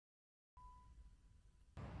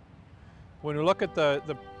When we look at the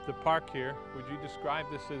park here, would you describe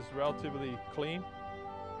this as relatively clean?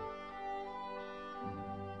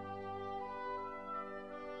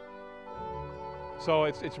 So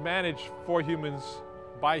it's managed for humans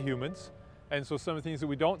by humans, and so some of the things that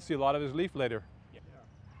we don't see a lot of is leaf litter. Yeah.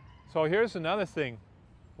 So here's another thing.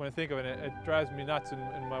 When I think of it, it drives me nuts,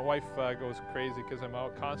 and my wife goes crazy because I'm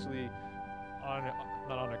out constantly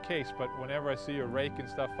not on her case, but whenever I see her raking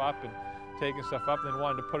stuff up and taking stuff up, and then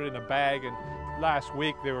wanting to put it in a bag. And last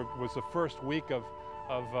week was the first week of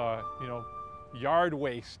you know, yard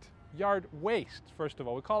waste. Yard waste, first of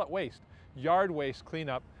all, we call it waste. Yard waste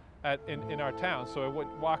cleanup in our town. So I would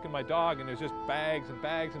walk in my dog, and there's just bags and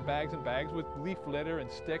bags and bags and bags with leaf litter and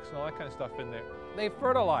sticks and all that kind of stuff in there. They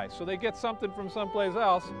fertilize, so they get something from someplace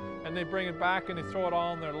else, and they bring it back and they throw it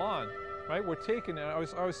all on their lawn. Right? We're taking it. I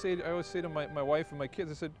always say to my wife and my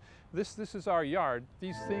kids, I said, this is our yard.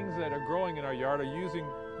 These things that are growing in our yard are using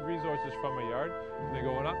resources from our yard. They're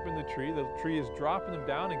going up in the tree is dropping them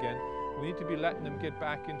down again. We need to be letting them get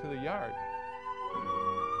back into the yard.